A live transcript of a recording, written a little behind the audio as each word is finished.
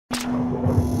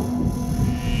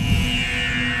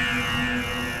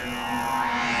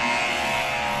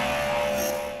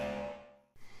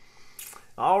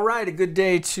right, a good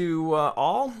day to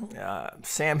all.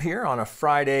 Sam here on a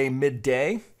Friday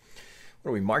midday. What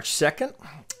are we, March 2nd?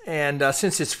 And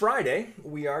since it's Friday,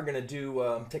 we are going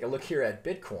to take a look here at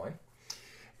Bitcoin.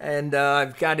 And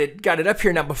I've got it up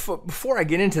here now. Before I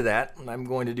get into that, I'm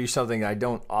going to do something I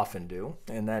don't often do,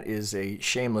 and that is a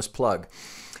shameless plug.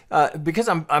 Because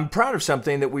I'm proud of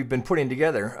something that we've been putting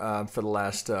together for the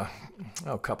last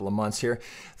couple of months here.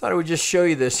 I thought I would just show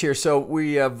you this here. So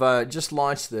we have just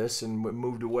launched this and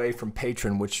moved away from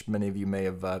Patreon, which many of you may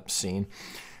have seen.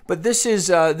 But this is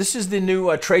the new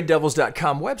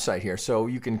TradeDevils.com website here. So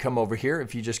you can come over here.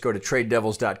 If you just go to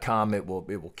TradeDevils.com, it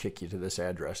will kick you to this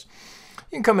address.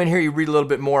 You can come in here, you read a little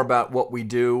bit more about what we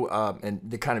do and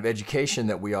the kind of education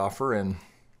that we offer, and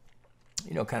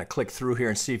kind of click through here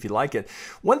and see if you like it.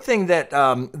 One thing that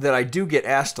that I do get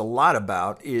asked a lot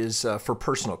about is for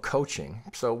personal coaching.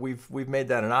 So we've made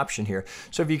that an option here.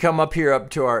 So if you come up here up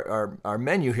to our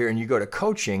menu here and you go to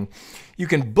coaching, you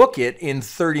can book it in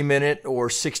 30-minute or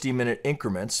 60-minute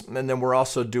increments. And then we're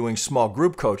also doing small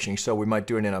group coaching. So we might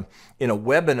do it in a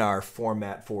webinar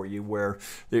format for you, where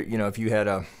if you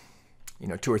had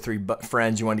 2 or 3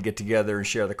 friends you want to get together and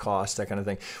share the cost, that kind of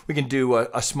thing. We can do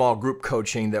a small group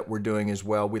coaching that we're doing as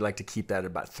well. We like to keep that at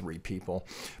about 3 people.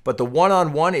 But the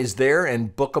one-on-one is there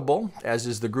and bookable, as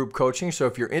is the group coaching. So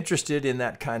if you're interested in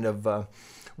that kind of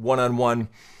one-on-one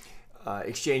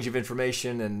exchange of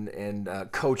information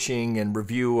and coaching and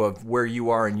review of where you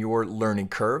are in your learning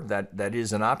curve, that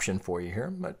is an option for you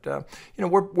here. But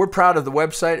we're proud of the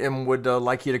website and would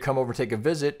like you to come over and take a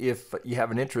visit if you have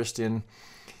an interest in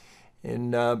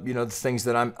the things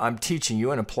that I'm teaching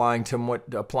you and applying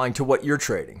to what you're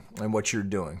trading and what you're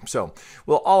doing. So,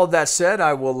 well, all of that said,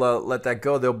 I will let that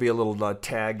go. There'll be a little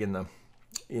tag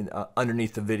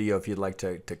underneath the video if you'd like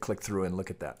to click through and look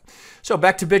at that. So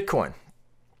back to Bitcoin.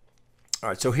 All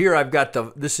right, so here I've got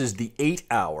this is the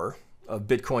 8-hour of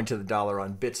Bitcoin to the dollar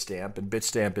on Bitstamp, and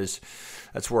Bitstamp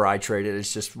that's where I trade it.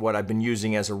 It's just what I've been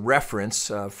using as a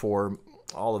reference for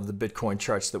all of the Bitcoin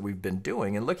charts that we've been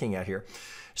doing and looking at here.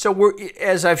 So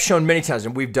as I've shown many times,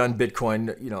 and we've done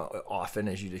Bitcoin, often,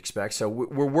 as you'd expect. So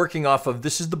we're working off of,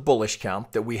 this is the bullish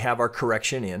count that we have our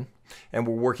correction in, and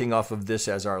we're working off of this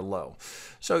as our low.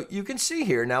 So you can see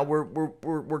here now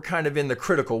we're kind of in the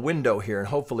critical window here, and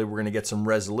hopefully we're going to get some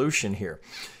resolution here.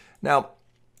 Now,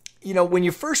 when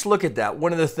you first look at that,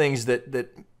 one of the things that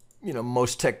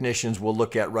most technicians will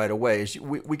look at right away is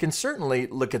we can certainly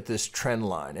look at this trend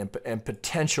line and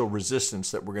potential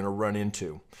resistance that we're going to run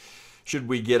into should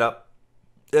we get up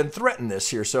and threaten this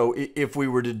here. So if we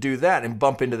were to do that and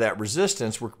bump into that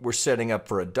resistance, we're setting up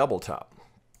for a double top.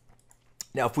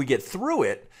 Now, if we get through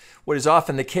it, what is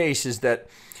often the case is that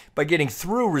by getting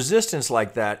through resistance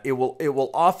like that, it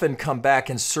will often come back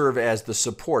and serve as the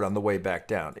support on the way back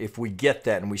down. If we get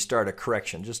that and we start a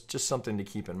correction, just something to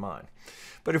keep in mind.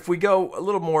 But if we go a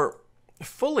little more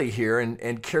fully here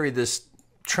and carry this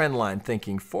trend line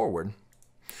thinking forward,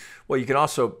 well, you can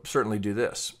also certainly do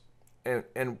this.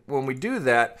 And when we do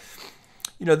that,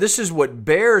 this is what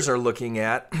bears are looking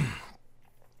at,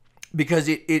 because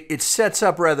it sets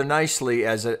up rather nicely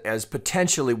as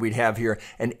potentially we'd have here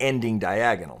an ending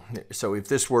diagonal. So if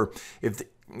this were,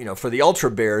 for the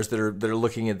ultra bears that are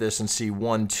looking at this and see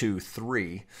 1, 2,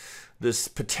 3, this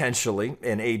potentially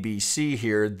an ABC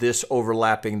here, this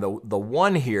overlapping the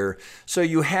 1 here. So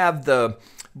you have the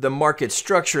market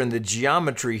structure and the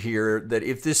geometry here that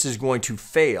if this is going to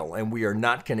fail and we are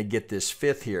not going to get this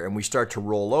 5th here and we start to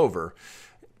roll over,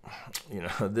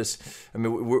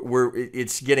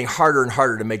 it's getting harder and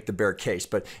harder to make the bear case.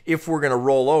 But if we're going to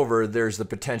roll over, there's the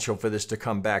potential for this to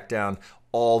come back down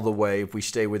all the way if we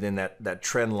stay within that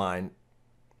trend line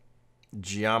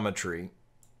geometry.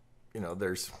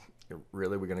 There's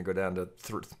really, we're going to go down to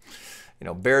 3.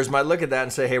 Bears might look at that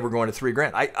and say, hey, we're going to $3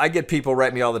 grand. I get people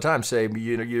write me all the time say,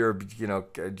 you're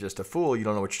just a fool. You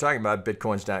don't know what you're talking about.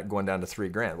 Bitcoin's not going down to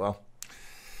 $3 grand. Well,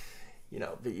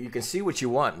 you can see what you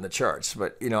want in the charts,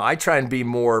 but I try and be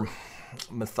more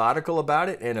methodical about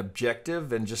it and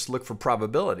objective and just look for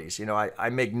probabilities. I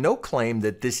make no claim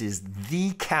that this is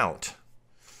the count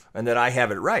and that I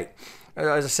have it right.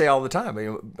 As I say all the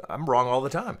time, I'm wrong all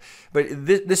the time. But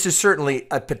this is certainly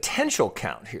a potential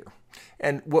count here.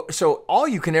 And so all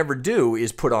you can ever do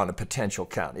is put on a potential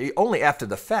count. Only after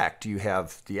the fact do you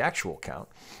have the actual count.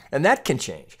 And that can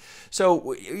change.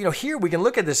 So, here we can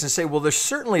look at this and say, well, there's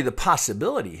certainly the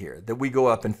possibility here that we go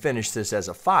up and finish this as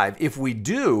a 5. If we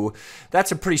do,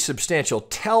 that's a pretty substantial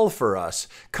tell for us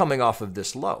coming off of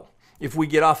this low. If we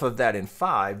get off of that in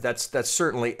 5, that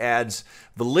certainly adds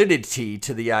validity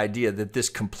to the idea that this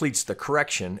completes the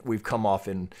correction. We've come off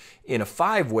in a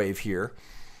 5 wave here.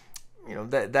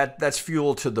 that's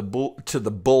fuel to the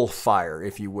bull fire,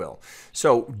 if you will.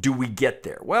 So do we get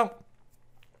there? Well,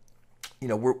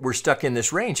 we're stuck in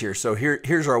this range here. So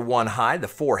here's our one high. The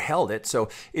 4 held it. So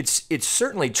it's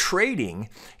certainly trading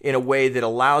in a way that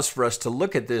allows for us to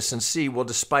look at this and see, well,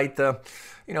 despite the,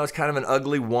 it's kind of an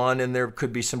ugly 1, and there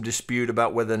could be some dispute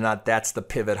about whether or not that's the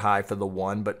pivot high for the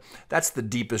 1, but that's the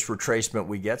deepest retracement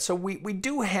we get. So we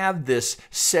do have this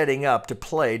setting up to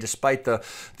play despite the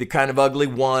kind of ugly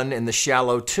 1 and the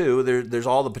shallow 2. There's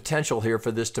all the potential here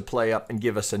for this to play up and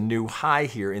give us a new high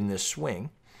here in this swing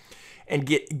and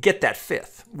get that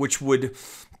 5th, which would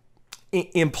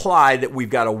imply that we've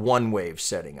got a 1 wave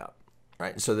setting up,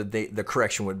 right? So that the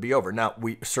correction would be over. Now,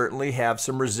 we certainly have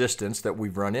some resistance that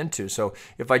we've run into. So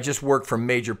if I just work from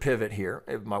major pivot here,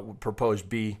 if my proposed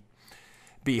B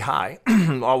high,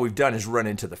 all we've done is run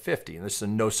into the 50. And this is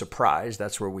no surprise.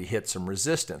 That's where we hit some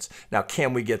resistance. Now,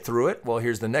 can we get through it? Well,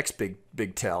 here's the next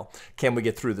big tell. Can we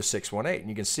get through the 618? And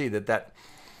you can see that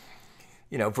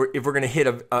if we're going to hit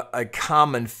a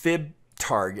common fib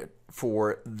target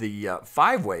for the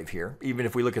 5 wave here, even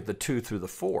if we look at the 2 through the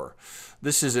 4,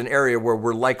 this is an area where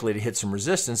we're likely to hit some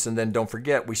resistance. And then don't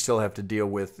forget, we still have to deal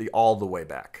with the all the way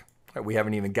back. Right? We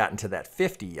haven't even gotten to that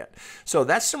 50 yet. So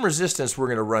that's some resistance we're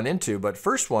going to run into. But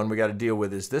first one we got to deal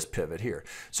with is this pivot here.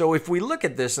 So if we look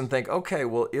at this and think, okay,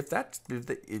 well, if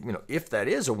that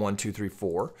is a 1, 2, 3,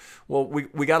 4, well,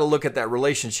 we got to look at that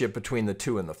relationship between the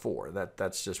 2 and the 4.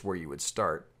 That's just where you would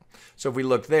start. So if we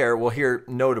look there, well, here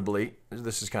notably,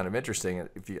 this is kind of interesting.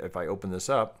 If I open this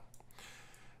up,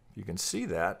 you can see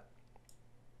that.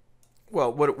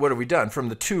 Well, what have we done? From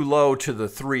the 2 low to the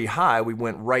 3 high, we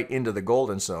went right into the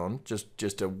golden zone.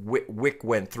 Just a wick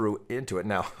went through into it.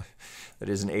 Now, that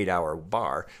is an 8-hour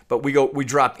bar, but we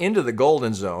drop into the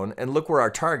golden zone, and look where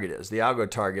our target is. The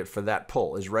algo target for that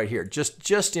pull is right here,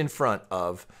 just in front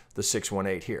of the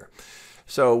 618 here.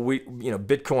 So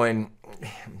Bitcoin,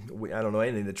 I don't know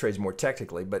anything that trades more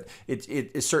technically, but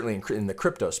it's certainly in the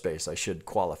crypto space. I should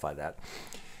qualify that.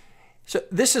 So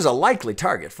this is a likely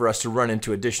target for us to run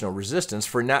into additional resistance.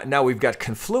 For now we've got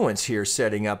confluence here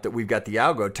setting up that we've got the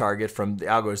algo target from the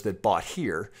algos that bought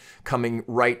here coming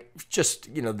right,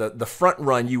 just the front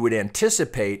run you would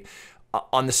anticipate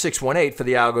on the 618 for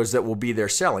the algos that will be there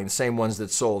selling, the same ones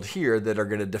that sold here that are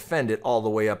going to defend it all the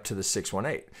way up to the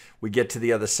 618. We get to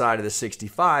the other side of the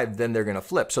 65, then they're going to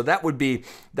flip. So that would be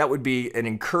an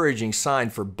encouraging sign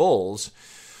for bulls,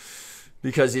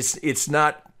 because it's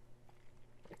not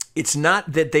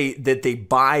that they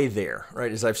buy there,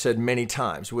 right? As I've said many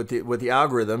times with the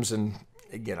algorithms, and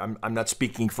again, I'm not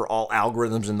speaking for all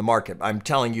algorithms in the market. I'm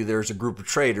telling you there's a group of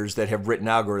traders that have written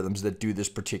algorithms that do this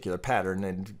particular pattern.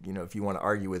 And, if you want to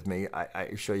argue with me,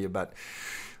 I show you about,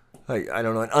 I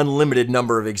don't know, an unlimited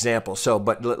number of examples. So,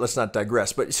 but let's not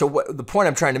digress. But so the point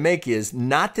I'm trying to make is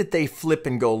not that they flip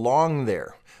and go long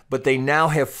there, but they now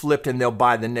have flipped and they'll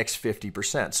buy the next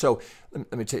 50%. So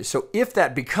let me tell you, so if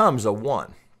that becomes a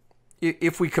 1,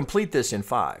 if we complete this in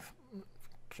 5,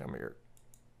 come here.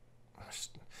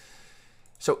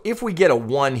 So if we get a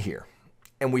 1 here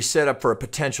and we set up for a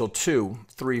potential 2,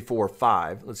 3, 4,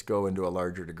 5, let's go into a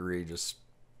larger degree, just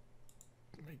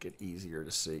make it easier to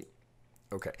see.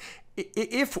 Okay,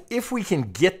 if we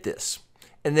can get this,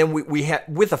 and then we have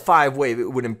with a 5 wave,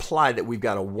 it would imply that we've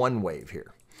got a 1 wave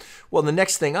here. Well, the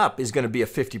next thing up is going to be a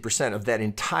 50% of that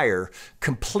entire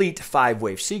complete 5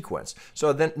 wave sequence.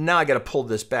 So then now I got to pull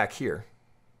this back here.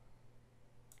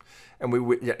 And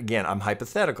again, I'm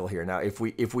hypothetical here. Now, if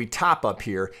we top up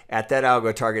here at that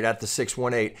algo target at the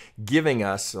 618, giving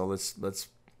us, so let's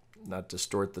not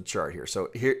distort the chart here. So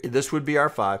here, this would be our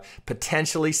 5,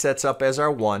 potentially sets up as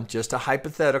our 1, just a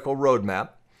hypothetical roadmap.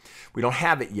 We don't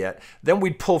have it yet. Then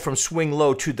we'd pull from swing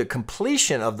low to the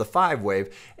completion of the 5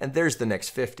 wave, and there's the next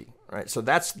 50, right? So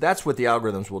that's what the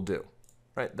algorithms will do.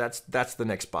 Right, that's the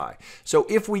next buy. So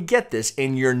if we get this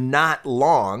and you're not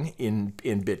long in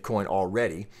Bitcoin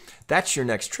already, that's your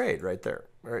next trade right there.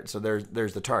 Right, so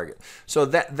there's the target. So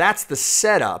that's the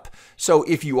setup. So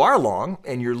if you are long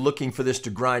and you're looking for this to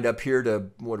grind up here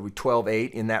to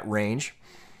 12.8 in that range,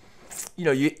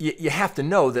 you have to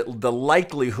know that the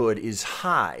likelihood is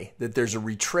high that there's a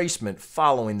retracement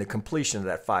following the completion of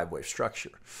that 5 wave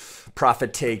structure.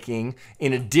 Profit taking.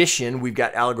 In addition, we've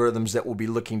got algorithms that will be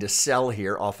looking to sell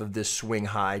here off of this swing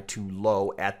high to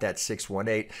low at that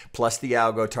 618 plus the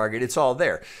algo target. It's all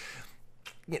there.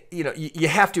 You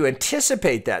have to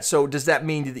anticipate that. So does that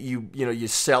mean that you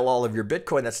sell all of your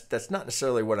Bitcoin? That's not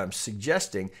necessarily what I'm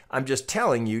suggesting. I'm just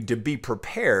telling you to be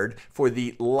prepared for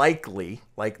the likely,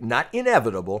 like not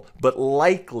inevitable, but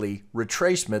likely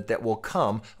retracement that will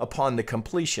come upon the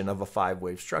completion of a 5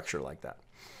 wave structure like that.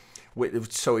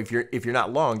 So if you're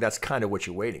not long, that's kind of what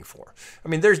you're waiting for. I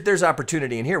mean, there's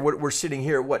opportunity in here. We're sitting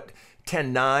here, what,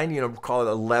 10-9, you know, call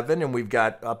it 11, and we've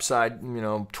got upside, you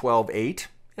know, 12-8. You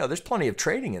know, there's plenty of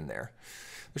trading in there.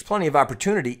 There's plenty of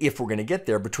opportunity if we're going to get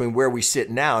there between where we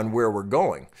sit now and where we're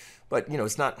going. But, you know,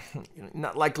 it's not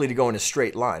likely to go in a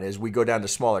straight line as we go down to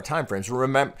smaller time frames.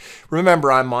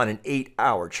 Remember, I'm on an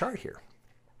 8-hour chart here.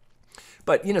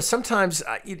 But, you know, sometimes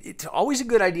it's always a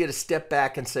good idea to step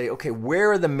back and say, okay,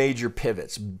 where are the major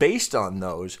pivots? Based on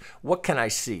those, what can I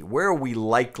see? Where are we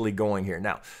likely going here?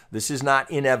 Now, this is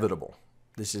not inevitable.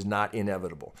 This is not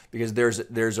inevitable because there's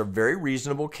a very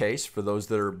reasonable case for those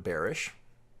that are bearish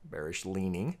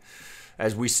leaning,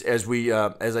 as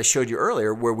I showed you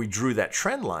earlier, where we drew that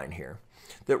trend line here.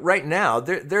 That right now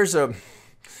there's an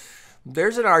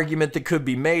argument that could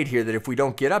be made here that if we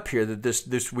don't get up here, that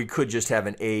this we could just have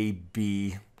an A,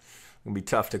 B. It'll be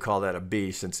tough to call that a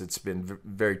B since it's been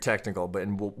very technical, but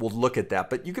we'll look at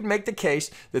that. But you could make the case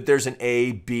that there's an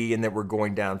A, B, and that we're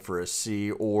going down for a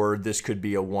C, or this could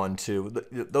be a 1, 2.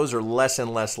 Those are less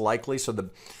and less likely.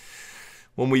 So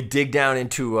when we dig down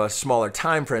into smaller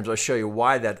time frames, I'll show you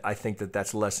why I think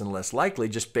that's less and less likely,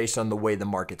 just based on the way the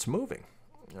market's moving.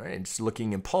 All right? It's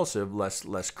looking impulsive,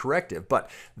 less corrective. But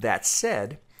that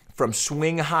said, from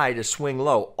swing high to swing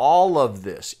low, all of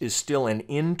this is still an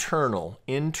internal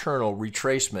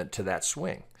retracement to that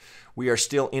swing. We are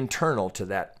still internal to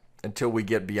that until we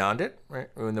get beyond it, right?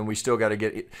 And then we still got to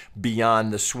get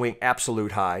beyond the swing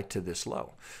absolute high to this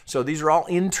low. So these are all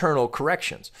internal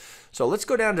corrections. So let's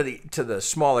go down to the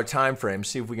smaller time frame,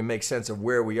 see if we can make sense of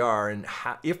where we are and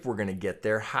how, if we're going to get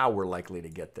there, how we're likely to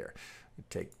get there.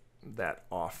 Take that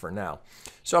off for now.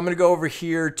 So I'm going to go over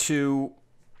here to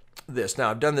this. Now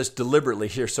I've done this deliberately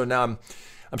here. So now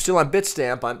I'm still on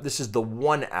Bitstamp. This is the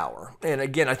 1 hour. And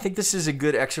again, I think this is a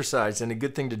good exercise and a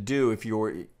good thing to do if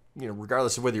you're, you know,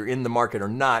 regardless of whether you're in the market or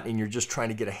not, and you're just trying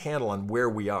to get a handle on where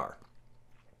we are.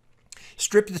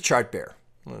 Strip the chart bare.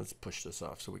 Let's push this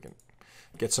off so we can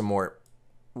get some more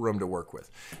room to work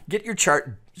with. Get your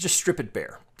chart, just strip it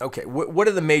bare. Okay, what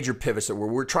are the major pivots that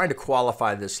we're trying to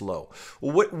qualify this low?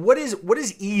 Well, what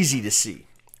is easy to see?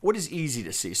 What is easy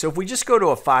to see? So if we just go to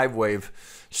a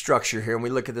 5-wave structure here and we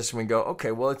look at this and we go,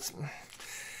 okay, well, it's,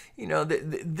 you know,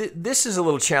 this is a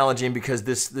little challenging because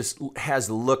this has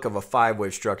the look of a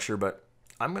 5-wave structure, but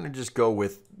I'm going to just go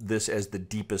with this as the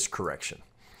deepest correction.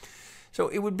 So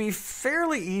it would be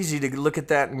fairly easy to look at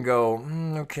that and go,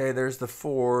 okay, there's the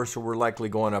 4, so we're likely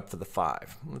going up for the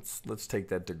 5. Let's take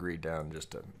that degree down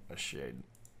just a shade.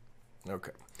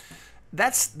 Okay,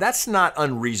 that's not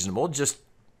unreasonable. Just,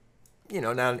 you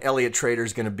know, now an Elliott trader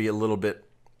is going to be a little bit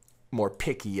more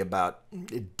picky about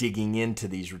digging into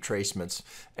these retracements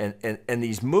and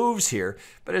these moves here.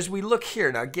 But as we look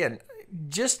here now, again,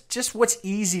 just what's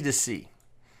easy to see.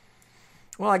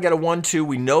 Well, I got a 1, 2.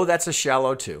 We know that's a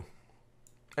shallow 2.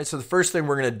 And so the first thing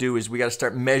we're going to do is we got to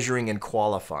start measuring and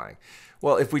qualifying.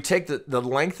 Well, if we take the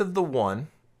length of the 1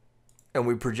 and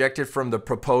we project it from the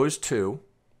proposed 2,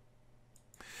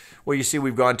 well, you see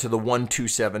we've gone to the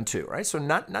 1272, right? So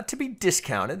not to be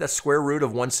discounted. That's square root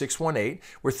of 1618.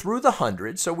 We're through the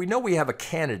 100, so we know we have a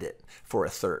candidate for a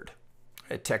third.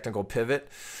 A technical pivot.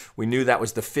 We knew that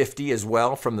was the 50 as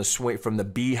well from the swing from the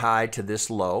B high to this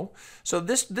low. So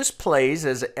this plays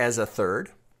as a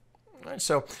third. Right?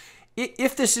 So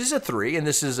if this is a 3 and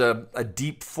this is a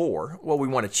deep 4, well, we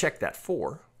want to check that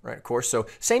 4, right? Of course. So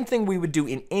same thing we would do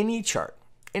in any chart.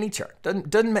 Any chart.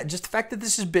 Doesn't matter. Just the fact that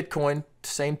this is Bitcoin,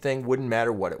 same thing, wouldn't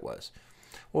matter what it was.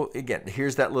 Well, again,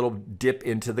 here's that little dip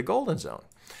into the golden zone.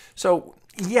 So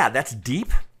yeah, that's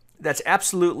deep. That's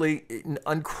absolutely,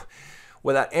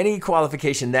 without any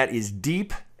qualification, that is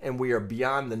deep. And we are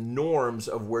beyond the norms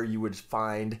of where you would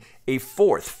find a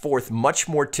fourth much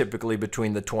more typically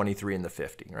between the 23 and the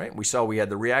 50, right? We saw we had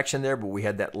the reaction there, but we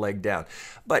had that leg down.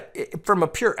 But from a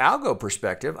pure algo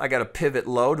perspective, I got a pivot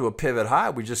low to a pivot high.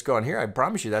 We just gone here. I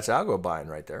promise you that's algo buying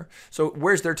right there. So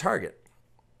where's their target?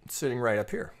 It's sitting right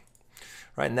up here.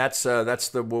 Right, and that's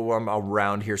the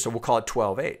around here, so we'll call it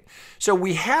 12.8. So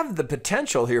we have the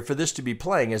potential here for this to be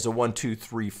playing as a 1, 2,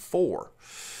 3, 4.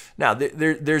 Now,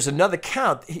 there's another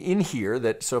count in here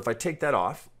that, so if I take that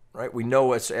off, right, we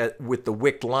know it's with the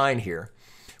wicked line here.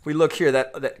 If we look here,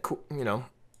 that you know,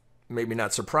 maybe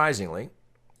not surprisingly,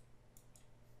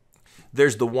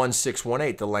 there's the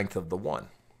 1618, the length of the 1.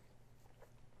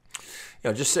 You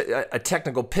know, just a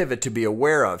technical pivot to be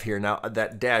aware of here. Now,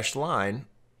 that dashed line,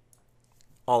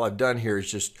 all I've done here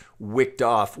is just wicked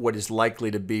off what is likely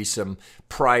to be some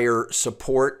prior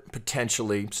support,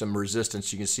 potentially some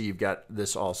resistance. You can see you've got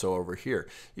this also over here.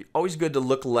 Always good to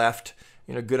look left.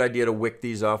 You know, good idea to wick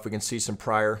these off. We can see some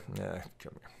prior.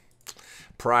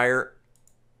 prior.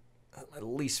 My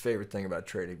least favorite thing about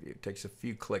TradingView. It takes a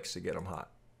few clicks to get them hot.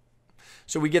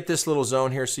 So we get this little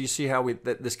zone here. So you see how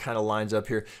this kind of lines up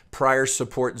here. Prior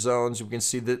support zones. We can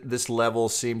see that this level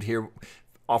seemed here,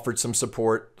 offered some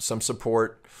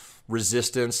support,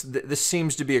 resistance. This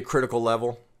seems to be a critical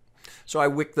level. So I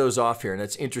wick those off here, and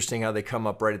it's interesting how they come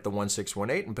up right at the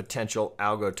 1618 and potential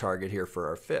algo target here for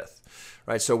our fifth.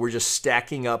 Right? So we're just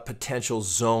stacking up potential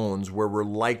zones where we're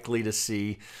likely to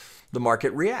see the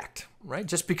market react, right?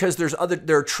 Just because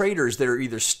there are traders that are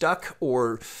either stuck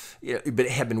or but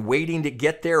have been waiting to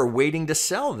get there or waiting to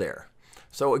sell there.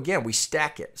 So again, we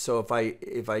stack it. So if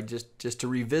I just to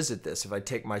revisit this, if I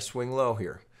take my swing low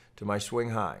here to my swing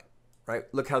high, right?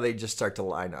 Look how they just start to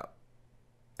line up,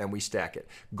 and we stack it.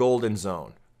 Golden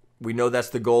zone. We know that's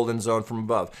the golden zone from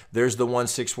above. There's the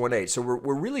 1618. So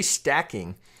we're really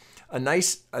stacking a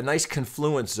nice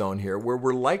confluence zone here where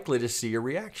we're likely to see a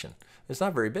reaction. It's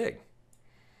not very big.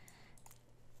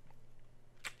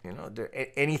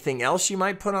 Anything else you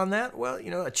might put on that? Well,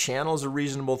 a channel is a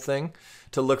reasonable thing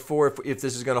to look for if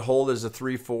this is going to hold as a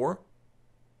 3-4.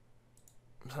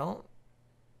 So,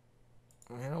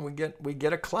 we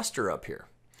get a cluster up here.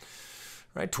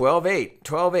 Right, 12-8,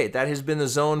 12-8. That has been the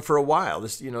zone for a while.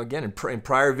 This, again, in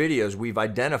prior videos, we've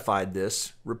identified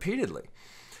this repeatedly.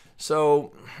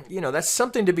 So, that's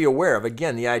something to be aware of.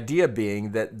 Again, the idea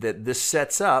being that this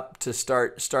sets up to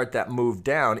start that move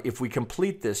down. If we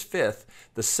complete this fifth,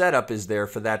 the setup is there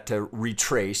for that to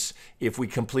retrace. If we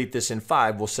complete this in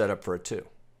 5, we'll set up for a 2. All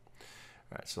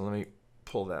right, so let me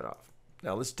pull that off.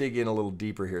 Now let's dig in a little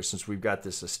deeper here. Since we've got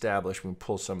this established, we can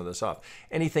pull some of this off.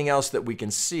 Anything else that we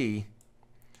can see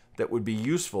that would be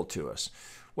useful to us?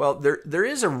 Well, there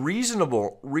is a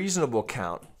reasonable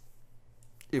count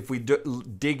if we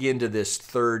dig into this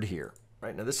third here.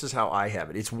 Right, now this is how I have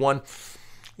it. It's one,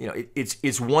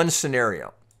 it's one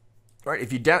scenario. Right,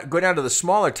 if you go down to the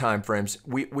smaller time frames,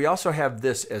 we also have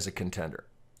this as a contender.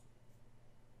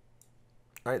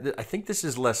 All right, I think this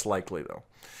is less likely though.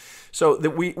 So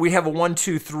that we have a 1,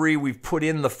 2, 3, we've put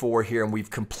in the 4 here, and we've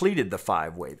completed the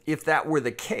 5 wave. If that were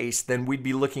the case, then we'd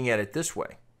be looking at it this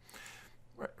way.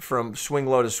 From swing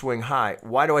low to swing high.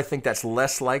 Why do I think that's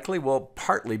less likely? Well,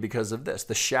 partly because of this,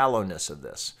 the shallowness of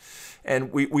this.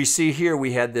 And we see here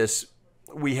we had this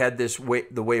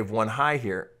the wave 1 high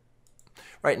here.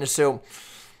 Right? And so,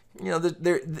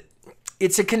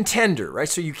 it's a contender, right?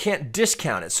 So you can't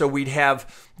discount it. So we'd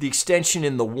have the extension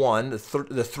in the 1. The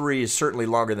 3 is certainly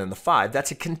longer than the 5.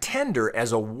 That's a contender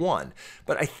as a 1.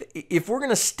 But if we're going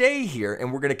to stay here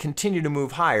and we're going to continue to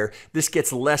move higher, this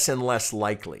gets less and less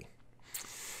likely.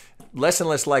 Less and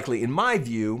less likely, in my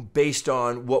view, based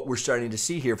on what we're starting to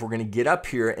see here, if we're going to get up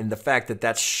here and the fact that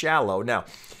that's shallow. Now,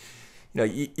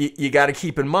 you got to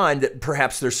keep in mind that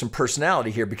perhaps there's some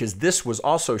personality here because this was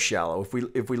also shallow.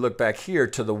 If we look back here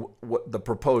to the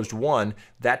proposed 1,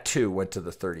 that 2 went to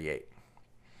the 38.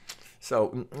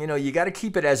 So, you got to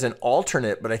keep it as an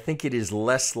alternate, but I think it is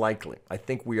less likely. I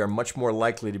think we are much more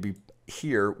likely to be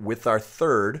here with our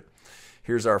 3rd.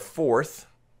 Here's our 4th.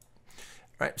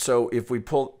 Right? So if we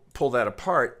pull that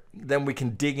apart, then we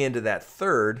can dig into that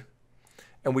 3rd,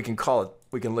 and we can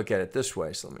look at it this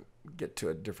way. So let me get to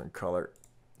a different color.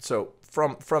 So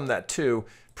from that 2,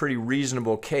 pretty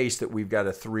reasonable case that we've got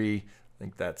a 3. I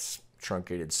think that's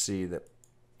truncated C, the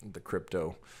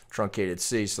crypto truncated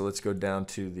C. So let's go down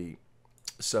to the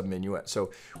sub-minuet.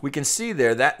 So we can see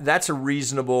there that's a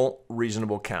reasonable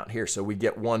count here. So we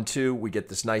get 1, 2, we get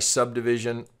this nice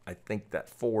subdivision. I think that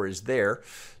 4 is there.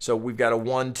 So we've got a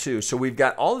 1, 2. So we've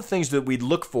got all the things that we'd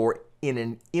look for in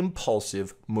an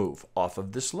impulsive move off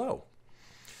of this low.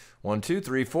 1, 2,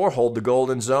 3, 4, hold the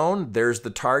golden zone. There's the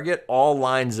target. All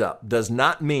lines up. Does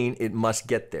not mean it must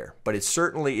get there, but it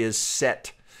certainly is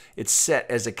set. It's set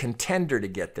as a contender to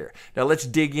get there. Now let's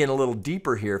dig in a little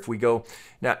deeper here. If we go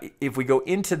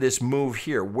into this move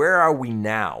here, where are we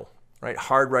now? Right,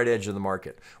 hard right edge of the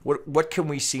market. What can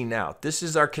we see now? This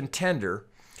is our contender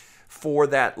for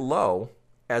that low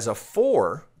as a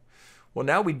 4. Well,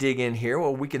 now we dig in here.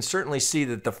 Well, we can certainly see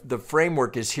that the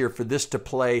framework is here for this to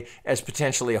play as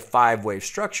potentially a 5-wave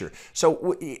structure.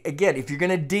 So again, if you're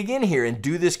going to dig in here and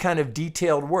do this kind of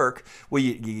detailed work, well,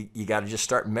 you got to just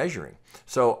start measuring.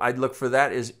 So I'd look for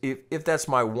that as if that's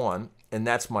my 1 and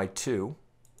that's my 2,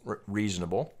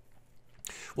 reasonable.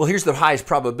 Well, here's the highest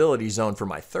probability zone for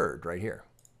my 3rd right here.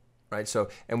 Right? So,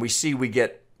 and we see we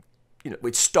get,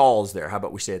 it stalls there. How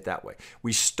about we say it that way?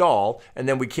 We stall, and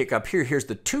then we kick up here. Here's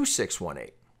the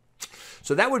 2618.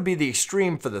 So that would be the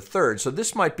extreme for the third. So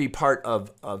this might be part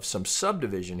of some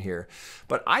subdivision here.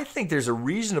 But I think there's a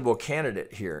reasonable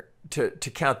candidate here to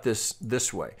count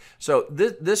this way. So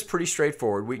this pretty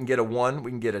straightforward. We can get a 1,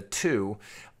 we can get a 2.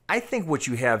 I think what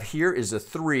you have here is a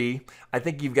 3. I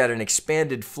think you've got an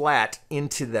expanded flat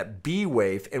into that B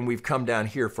wave, and we've come down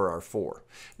here for our 4.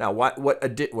 Now,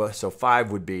 well, so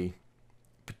 5 would be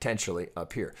potentially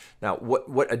up here. Now,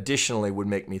 what additionally would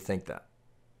make me think that?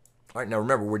 All right, now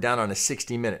remember, we're down on a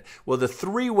 60-minute. Well, the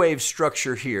 3-wave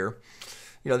structure here,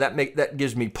 that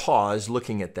gives me pause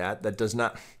looking at that. That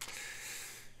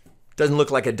doesn't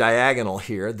look like a diagonal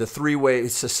here. The 3-wave,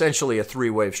 it's essentially a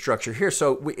 3-wave structure here.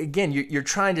 So again, you're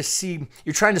trying to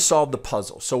solve the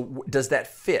puzzle. So does that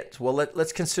fit? Well,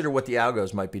 let's consider what the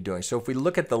algos might be doing. So if we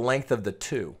look at the length of the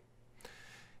 2,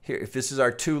 here, if this is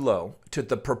our 2 low to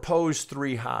the proposed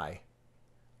 3 high,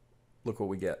 look what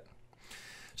we get.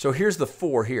 So here's the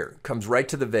 4 here, comes right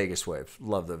to the Vegas wave.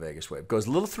 Love the Vegas wave. Goes a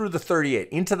little through the 38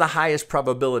 into the highest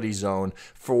probability zone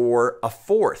for a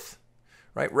 4th.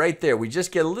 Right there. We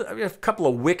just get a couple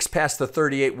of wicks past the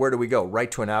 38. Where do we go?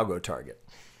 Right to an algo target.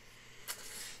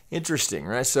 Interesting,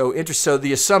 right? So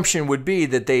the assumption would be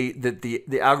that the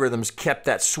algorithms kept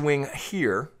that swing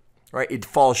here, right? It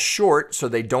falls short, so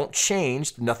they don't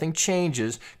change. Nothing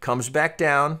changes. Comes back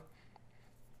down.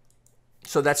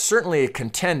 So that's certainly a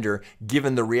contender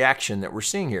given the reaction that we're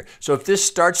seeing here. So if this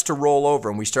starts to roll over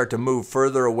and we start to move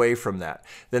further away from that,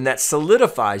 then that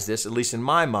solidifies this, at least in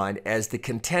my mind, as the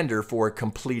contender for a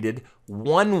completed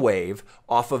 1 wave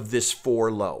off of this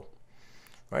 4 low.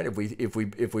 Right? If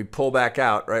we pull back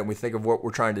out, right, and we think of what we're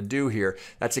trying to do here,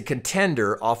 that's a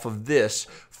contender off of this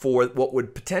for what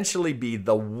would potentially be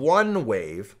the 1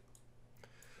 wave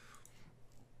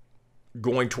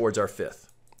going towards our 5th.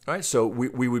 All right, so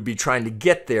we would be trying to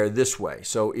get there this way.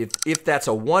 So if that's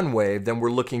a 1 wave, then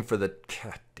we're looking for the,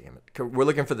 God damn it, we're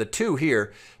looking for the 2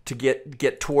 here to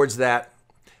get towards that.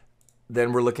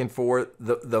 Then we're looking for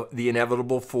the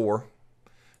inevitable 4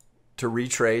 to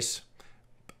retrace.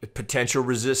 Potential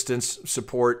resistance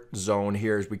support zone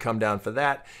here as we come down for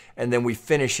that. And then we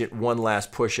finish it one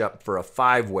last push up for a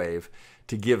 5 wave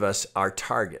to give us our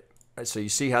target. All right, so you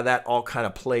see how that all kind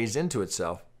of plays into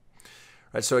itself.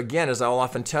 Right, so again, as I'll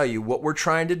often tell you, what we're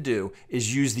trying to do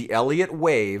is use the Elliott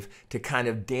wave to kind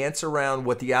of dance around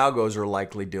what the algos are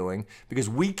likely doing, because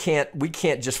we can't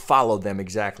just follow them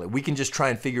exactly. We can just try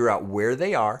and figure out where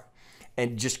they are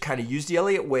and just kind of use the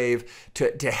Elliott wave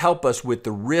to help us with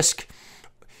the risk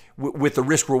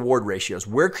reward ratios.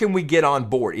 Where can we get on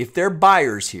board? If they're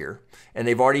buyers here and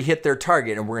they've already hit their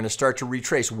target and we're going to start to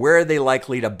retrace, where are they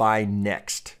likely to buy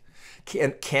next?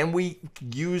 Can we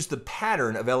use the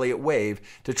pattern of Elliott wave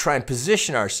to try and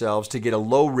position ourselves to get a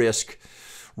low risk,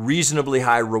 reasonably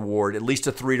high reward, at least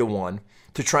a 3-to-1,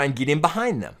 to try and get in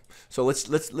behind them? So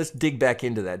let's dig back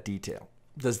into that detail.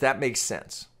 Does that make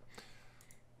sense?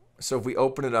 So if we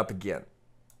open it up again,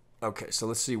 okay, so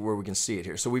let's see where we can see it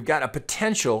here. So we've got a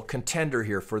potential contender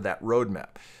here for that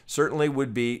roadmap. Certainly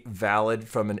would be valid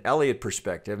from an Elliott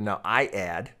perspective. Now I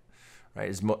add, right,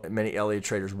 as many Elliott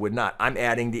traders would not, I'm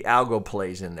adding the algo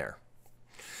plays in there.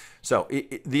 So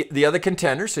the other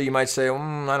contender, so you might say,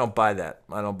 I don't buy that.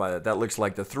 I don't buy that. That looks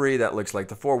like the 3. That looks like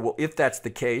the 4. Well, if that's the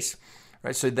case,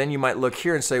 right, so then you might look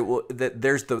here and say, well,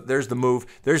 there's the move.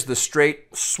 There's the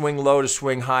straight swing low to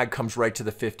swing high comes right to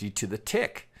the 50 to the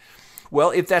tick.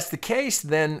 Well, if that's the case,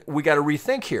 then we got to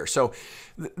rethink here. So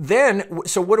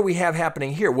what do we have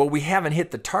happening here? Well, we haven't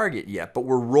hit the target yet, but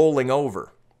we're rolling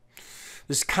over.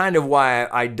 This is kind of why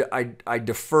I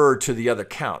defer to the other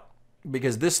count,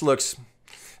 because this looks,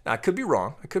 now I could be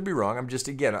wrong. I could be wrong. I'm just,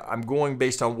 again, I'm going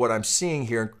based on what I'm seeing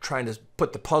here and trying to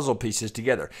put the puzzle pieces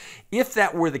together. If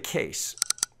that were the case,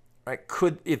 right,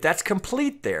 if that's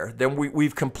complete there, then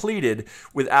we've completed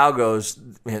with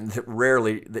algos, and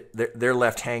rarely they're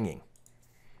left hanging.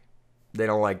 They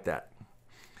don't like that.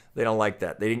 They don't like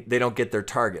that. They don't get their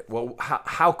target. Well,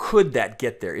 how could that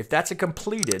get there? If that's a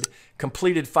completed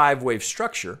 5-wave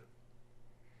structure,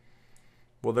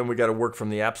 well, then we got to work from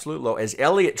the absolute low. As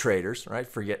Elliott traders, right?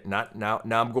 Forget, not now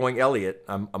I'm going Elliott.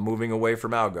 I'm moving away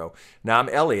from algo. Now I'm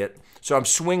Elliott. So I'm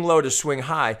swing low to swing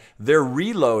high. Their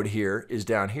reload here is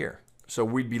down here. So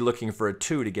we'd be looking for a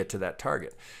 2 to get to that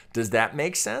target. Does that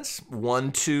make sense?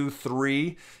 1, 2,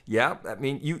 3. Yeah, I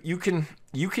mean, you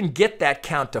can get that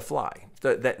count to fly.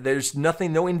 There's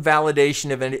nothing, no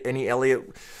invalidation of any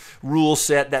Elliott rule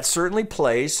set. That certainly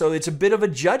plays. So it's a bit of a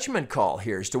judgment call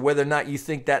here as to whether or not you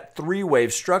think that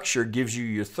 3-wave structure gives you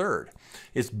your 3rd.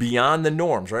 It's beyond the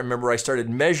norms, right? Remember, I started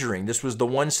measuring. This was the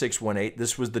 1-6-1-8.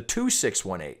 This was the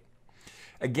 2-6-1-8.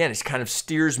 again, it kind of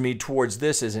steers me towards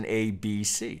this as an A, B,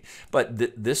 C. But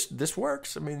this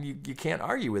works. I mean, you can't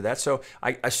argue with that. So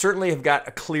I certainly have got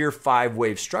a clear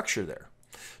 5-wave structure there.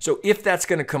 So if that's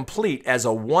going to complete as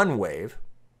a 1 wave,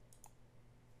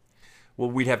 well,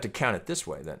 we'd have to count it this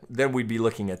way then. Then we'd be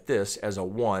looking at this as a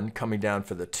 1 coming down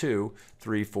for the 2,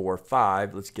 3, 4,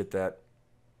 5. Let's get that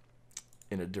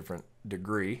in a different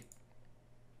degree.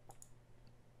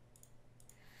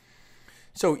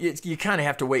 So you kind of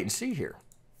have to wait and see here,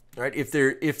 right?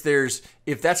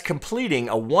 If that's completing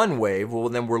a 1 wave, well,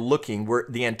 then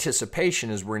the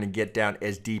anticipation is we're going to get down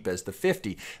as deep as the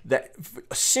 50. That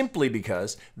simply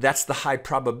because that's the high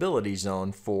probability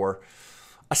zone for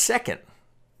a second.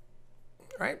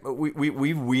 Right?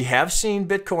 We have seen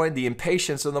Bitcoin, the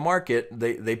impatience of the market,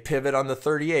 they pivot on the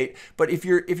 38. But if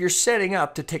you're setting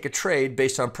up to take a trade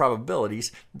based on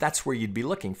probabilities, that's where you'd be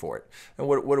looking for it. And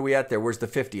what are we at there? Where's the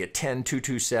 50? At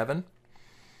 10,227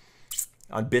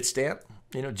 on Bitstamp?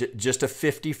 You know, just a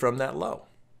 50 from that low.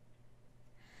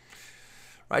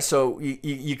 Right? So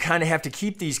you kind of have to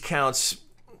keep these counts,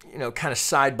 you know, kind of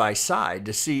side by side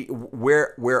to see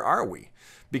where are we.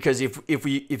 Because if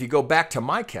you go back to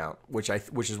my count, which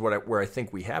is where I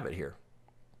think we have it here,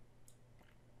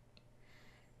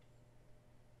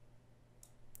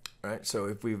 right? So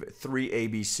if we've 3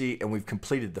 ABC and we've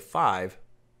completed the 5,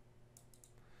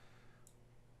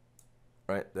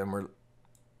 right? Then we're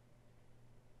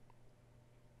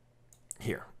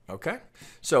here, okay?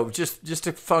 So just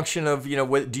a function of, you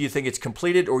know, do you think it's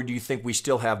completed or do you think we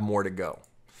still have more to go?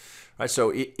 Right,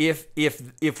 so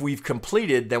if we've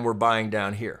completed, then we're buying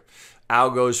down here.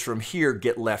 Algos from here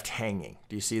get left hanging.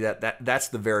 Do you see that? That's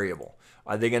the variable.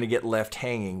 Are they going to get left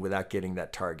hanging without getting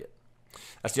that target?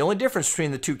 That's the only difference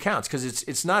between the two counts, because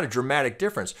it's not a dramatic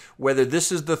difference. Whether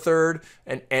this is the third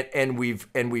and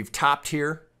we've topped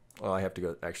here. Well, I have to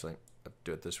go actually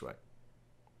do it this way.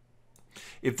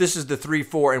 If this is the 3,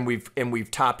 4 and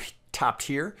we've topped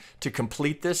here to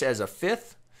complete this as a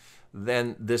 5th,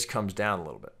 then this comes down a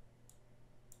little bit.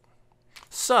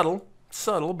 Subtle,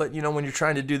 but you know, when you're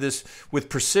trying to do this with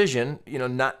precision, you know,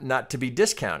 not to be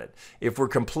discounted. If we're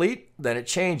complete, then it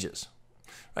changes.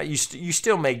 Right? You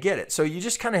still may get it. So you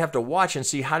just kind of have to watch and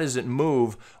see how does it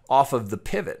move off of the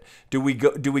pivot. Do we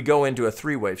go into a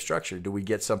 3-wave structure? Do we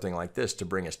get something like this to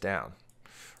bring us down?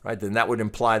 Right? Then that would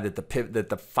imply that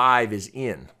the 5 is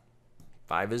in.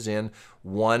 5 is in.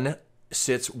 1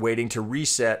 sits waiting to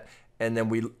reset, and then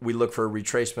we look for a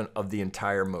retracement of the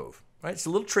entire move. Right? It's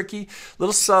a little tricky, a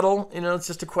little subtle. You know, it's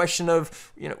just a question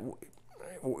of, you know,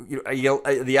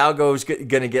 the algo is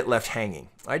going to get left hanging.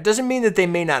 Right? Doesn't mean that they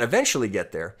may not eventually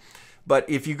get there, but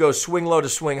if you go swing low to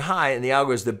swing high, and the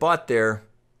algos that bought there,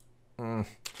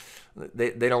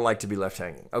 they don't like to be left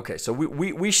hanging. Okay, so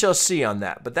we shall see on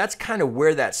that, but that's kind of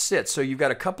where that sits. So you've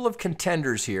got a couple of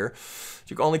contenders here.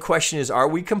 The only question is, are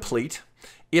we complete?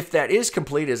 If that is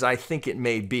complete, as I think it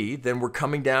may be, then we're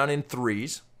coming down in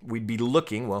 3s. We'd be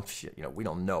looking, well, you know, we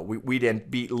don't know.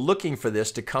 We'd be looking for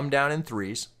this to come down in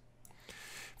 3s.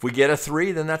 If we get a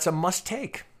 3, then that's a must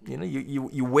take. You know,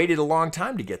 you waited a long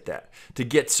time to get that, to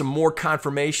get some more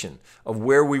confirmation of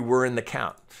where we were in the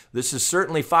count. This is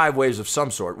certainly 5 waves of some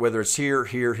sort, whether it's here,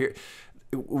 here, here.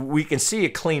 We can see a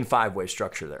clean 5-wave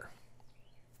structure there.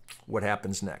 What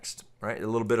happens next, right? A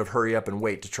little bit of hurry up and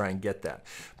wait to try and get that.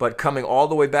 But coming all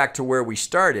the way back to where we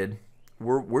started,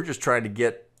 we're just trying to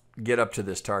get up to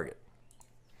this target.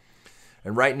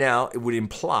 And right now, it would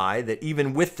imply that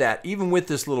even with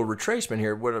this little retracement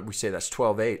here, what did we say? That's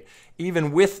 12.8.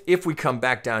 Even if we come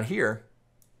back down here,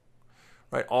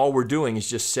 right, all we're doing is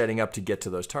just setting up to get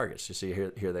to those targets. You see,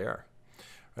 here they are.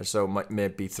 Right, so it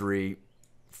might be 3,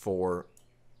 4,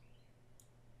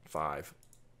 5.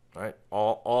 Right,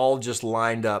 all just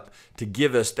lined up to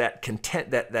give us that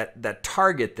that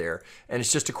target there, and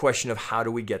it's just a question of how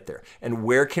do we get there, and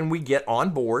where can we get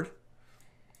on board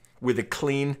with a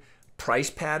clean price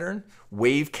pattern,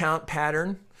 wave count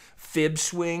pattern, fib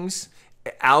swings,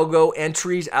 algo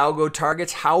entries, algo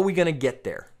targets. How are we going to get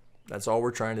there? That's all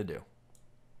we're trying to do.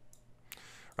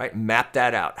 Right, map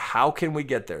that out. How can we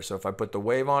get there? So if I put the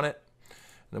wave on it,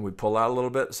 then we pull out a little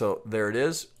bit. So there it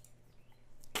is.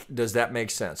 Does that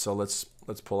make sense? So let's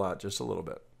pull out just a little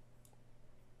bit.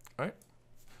 All right.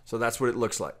 So that's what it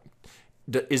looks like.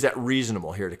 Is that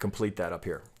reasonable here to complete that up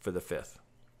here for the 5th?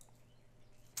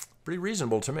 Pretty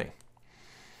reasonable to me.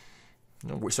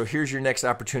 So here's your next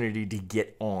opportunity to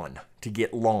get on, to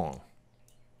get long.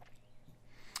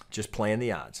 Just playing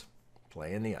the odds.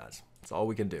 Playing the odds. That's all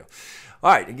we can do.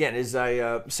 All right. Again, as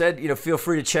I said, feel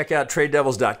free to check out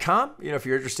TradeDevils.com. If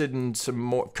you're interested in some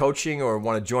more coaching or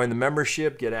want to join the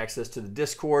membership, get access to the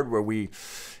Discord where we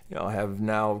have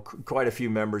now quite a few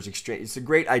members exchange. It's a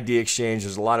great idea exchange.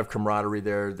 There's a lot of camaraderie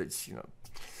there. That's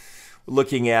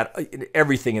looking at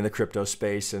everything in the crypto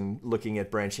space and looking at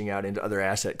branching out into other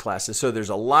asset classes. So there's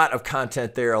a lot of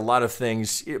content there, a lot of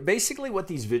things. Basically what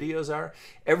these videos are,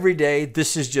 every day,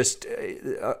 this is just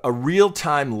a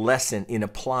real-time lesson in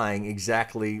applying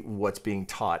exactly what's being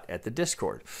taught at the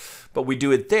Discord. But we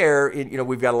do it there.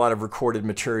 We've got a lot of recorded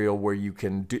material where you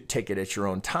can take it at your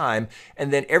own time.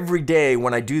 And then every day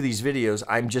when I do these videos,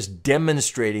 I'm just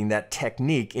demonstrating that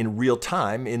technique in real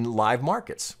time in live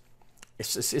markets.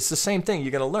 It's the same thing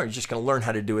you're going to learn. You're just going to learn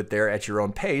how to do it there at your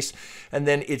own pace. And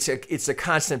then it's a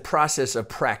constant process of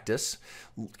practice,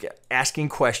 asking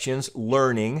questions,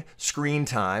 learning, screen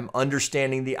time,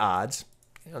 understanding the odds.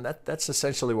 That's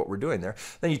essentially what we're doing there.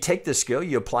 Then you take this skill,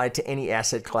 you apply it to any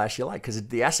asset class you like, because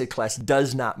the asset class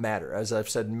does not matter, as I've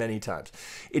said many times.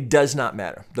 It does not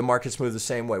matter. The markets move the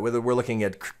same way. Whether we're looking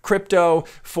at crypto,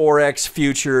 Forex,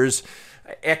 futures,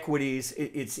 equities,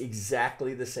 it's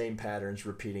exactly the same patterns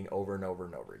repeating over and over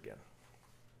and over again.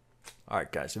 All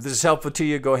right, guys, if this is helpful to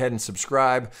you, go ahead and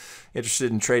subscribe. Interested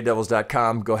in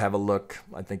TradeDevils.com, go have a look.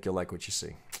 I think you'll like what you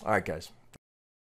see. All right, guys.